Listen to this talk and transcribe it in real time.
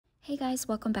Hey guys,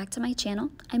 welcome back to my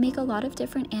channel. I make a lot of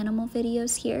different animal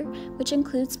videos here, which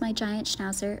includes my giant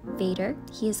schnauzer, Vader.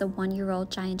 He is a 1-year-old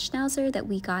giant schnauzer that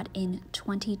we got in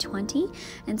 2020.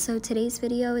 And so today's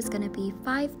video is going to be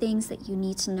 5 things that you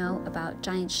need to know about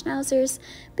giant schnauzers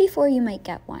before you might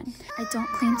get one. I don't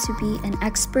claim to be an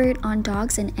expert on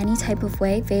dogs in any type of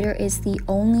way. Vader is the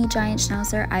only giant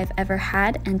schnauzer I've ever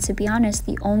had, and to be honest,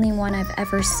 the only one I've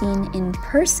ever seen in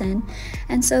person.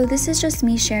 And so this is just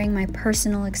me sharing my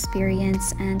personal experience,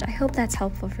 and I hope that's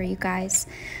helpful for you guys.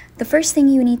 The first thing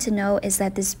you need to know is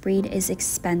that this breed is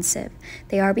expensive.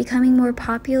 They are becoming more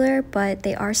popular, but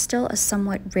they are still a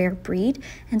somewhat rare breed,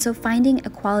 and so finding a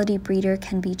quality breeder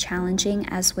can be challenging,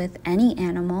 as with any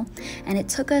animal. And it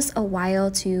took us a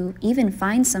while to even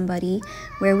find somebody,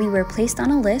 where we were placed on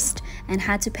a list and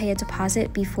had to pay a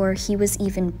deposit before he was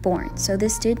even born. So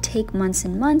this did take months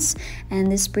and months,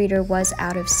 and this breeder was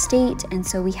out of state, and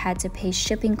so we had to pay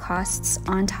shipping costs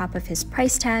on top of his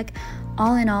price tag.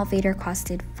 All in all, Vader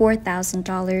costed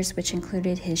 $4,000, which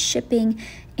included his shipping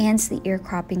and the ear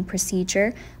cropping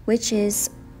procedure, which is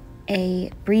a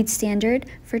breed standard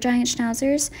for giant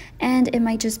schnauzers, and it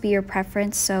might just be your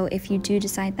preference. So if you do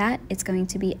decide that, it's going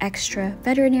to be extra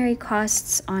veterinary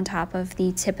costs on top of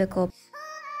the typical.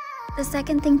 The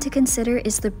second thing to consider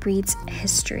is the breed's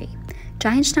history.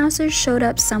 Giant Schnauzers showed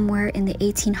up somewhere in the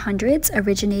 1800s,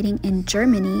 originating in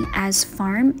Germany as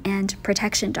farm and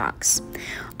protection dogs.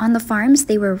 On the farms,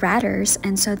 they were ratters,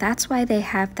 and so that's why they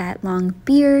have that long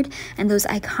beard and those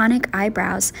iconic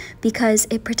eyebrows, because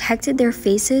it protected their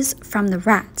faces from the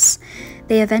rats.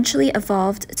 They eventually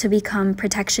evolved to become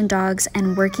protection dogs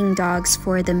and working dogs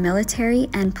for the military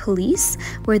and police,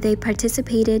 where they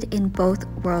participated in both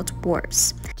world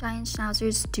wars. Giant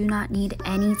Schnauzers do not need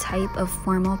any type of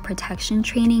formal protection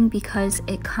training because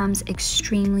it comes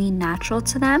extremely natural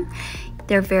to them.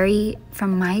 They're very,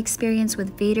 from my experience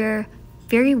with Vader,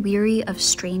 very weary of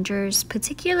strangers,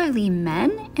 particularly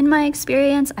men in my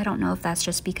experience. I don't know if that's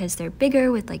just because they're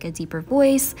bigger with like a deeper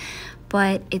voice,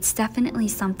 but it's definitely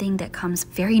something that comes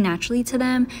very naturally to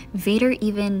them. Vader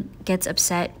even gets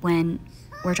upset when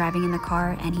we're driving in the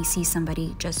car and he sees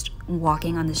somebody just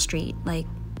walking on the street. Like,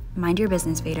 mind your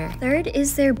business, Vader. Third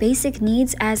is their basic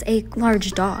needs as a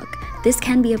large dog. This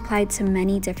can be applied to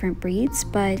many different breeds,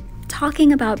 but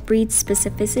talking about breed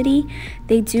specificity,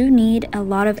 they do need a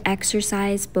lot of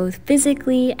exercise, both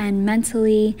physically and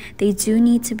mentally. They do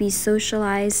need to be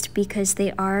socialized because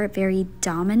they are very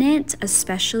dominant,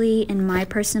 especially in my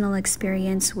personal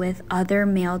experience with other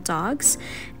male dogs.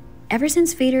 Ever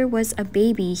since Vader was a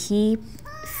baby, he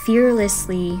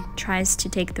fearlessly tries to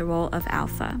take the role of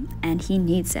alpha, and he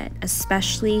needs it,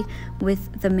 especially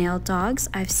with the male dogs.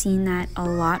 I've seen that a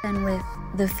lot, and with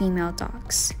the female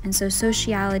dogs. And so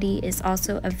sociality is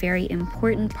also a very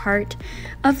important part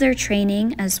of their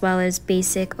training, as well as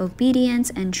basic obedience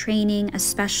and training,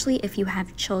 especially if you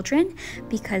have children,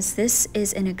 because this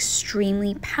is an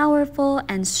extremely powerful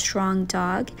and strong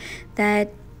dog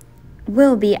that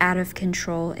will be out of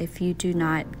control if you do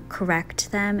not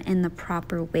correct them in the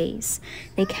proper ways.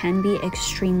 They can be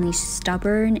extremely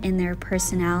stubborn in their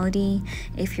personality.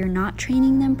 If you're not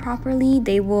training them properly,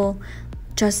 they will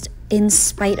just, in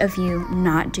spite of you,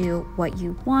 not do what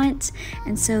you want.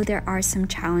 And so there are some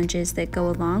challenges that go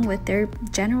along with their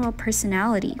general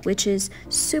personality, which is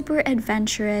super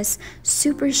adventurous,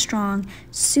 super strong,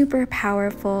 super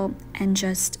powerful, and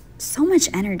just so much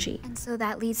energy. And so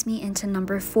that leads me into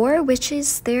number 4, which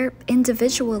is their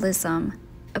individualism.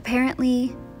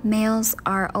 Apparently, males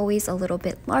are always a little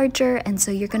bit larger, and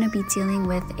so you're going to be dealing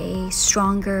with a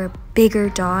stronger, bigger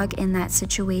dog in that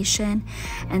situation.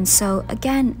 And so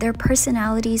again, their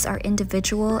personalities are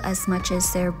individual as much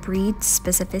as their breed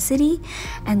specificity,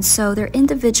 and so their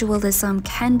individualism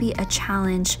can be a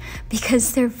challenge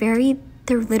because they're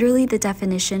literally the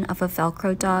definition of a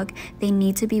Velcro dog. They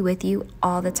need to be with you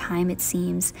all the time, it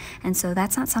seems. And so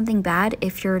that's not something bad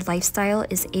if your lifestyle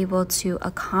is able to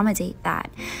accommodate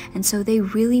that. And so they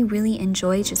really, really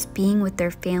enjoy just being with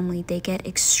their family. They get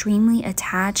extremely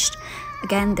attached.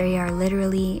 Again, they are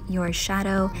literally your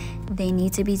shadow. They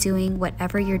need to be doing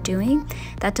whatever you're doing.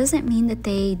 That doesn't mean that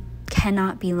they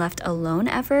cannot be left alone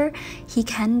ever. He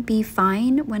can be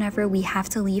fine whenever we have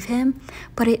to leave him,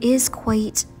 but it is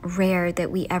quite rare that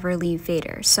we ever leave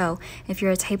Vader. So if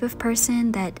you're a type of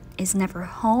person that is never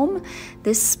home,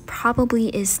 this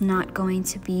probably is not going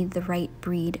to be the right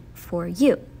breed for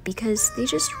you, because they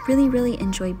just really, really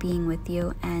enjoy being with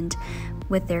you and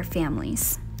with their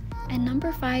families. And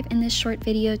number 5 in this short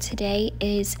video today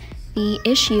is the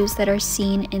issues that are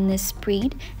seen in this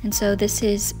breed. And so this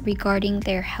is regarding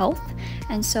their health.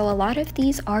 And so a lot of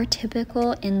these are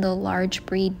typical in the large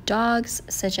breed dogs,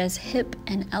 such as hip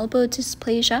and elbow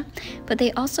dysplasia, but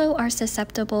they also are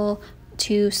susceptible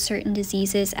to certain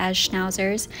diseases as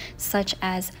Schnauzers, such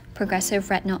as progressive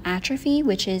retinal atrophy,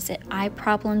 which is an eye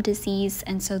problem disease.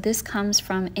 And so this comes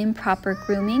from improper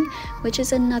grooming, which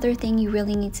is another thing you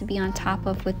really need to be on top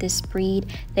of with this breed.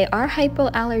 They are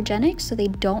hypoallergenic, so they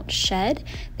don't shed.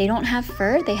 They don't have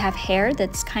fur, they have hair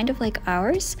that's kind of like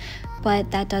ours, but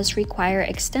that does require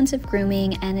extensive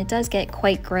grooming, and it does get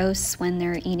quite gross when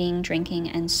they're eating, drinking,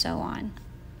 and so on.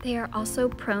 They are also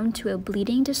prone to a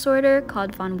bleeding disorder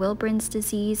called von Willebrand's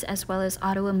disease, as well as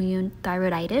autoimmune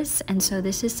thyroiditis. And so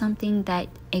this is something that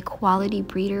a quality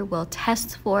breeder will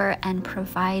test for and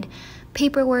provide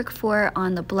paperwork for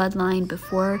on the bloodline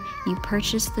before you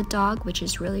purchase the dog, which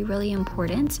is really, really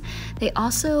important. They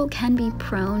also can be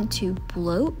prone to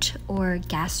bloat or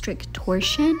gastric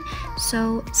torsion.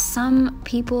 So some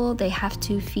people, they have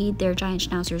to feed their Giant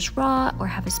Schnauzers raw or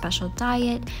have a special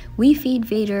diet. We feed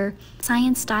Vader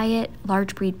science diet,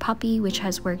 large breed puppy, which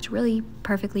has worked really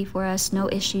perfectly for us. No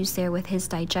issues there with his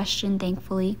digestion,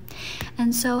 thankfully.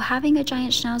 And so having a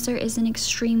Giant Schnauzer is an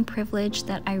extreme privilege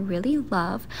that I really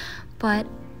love, but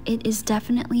it is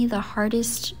definitely the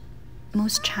hardest,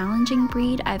 most challenging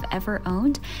breed I've ever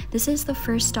owned. This is the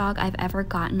first dog I've ever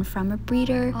gotten from a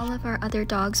breeder. All of our other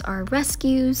dogs are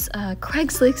rescues,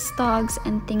 Craigslist dogs,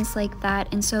 and things like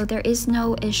that. And so there is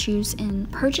no issues in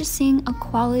purchasing a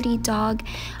quality dog.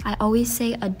 I always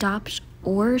say adopt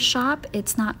or shop.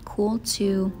 It's not cool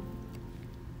to,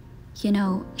 you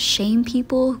know, shame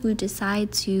people who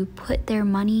decide to put their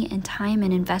money and time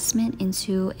and investment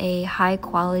into a high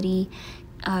quality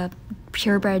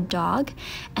purebred dog.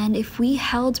 And if we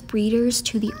held breeders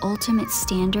to the ultimate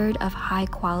standard of high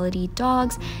quality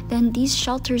dogs, then these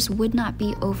shelters would not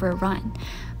be overrun.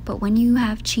 But when you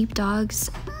have cheap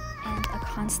dogs and a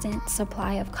constant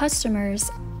supply of customers,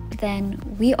 then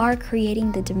we are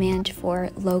creating the demand for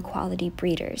low quality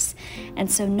breeders. And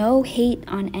so no hate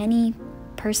on any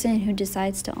person who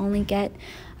decides to only get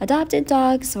adopted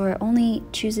dogs or only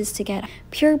chooses to get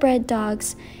purebred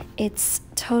dogs. It's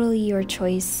totally your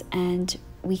choice, and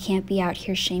we can't be out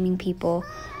here shaming people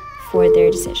for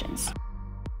their decisions.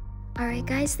 Alright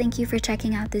guys, thank you for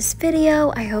checking out this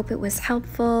video. I hope it was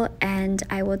helpful, and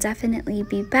I will definitely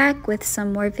be back with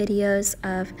some more videos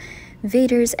of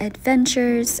Vader's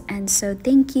adventures. And so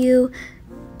thank you.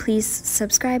 Please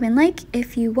subscribe and like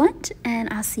if you want, and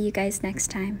I'll see you guys next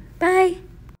time. Bye!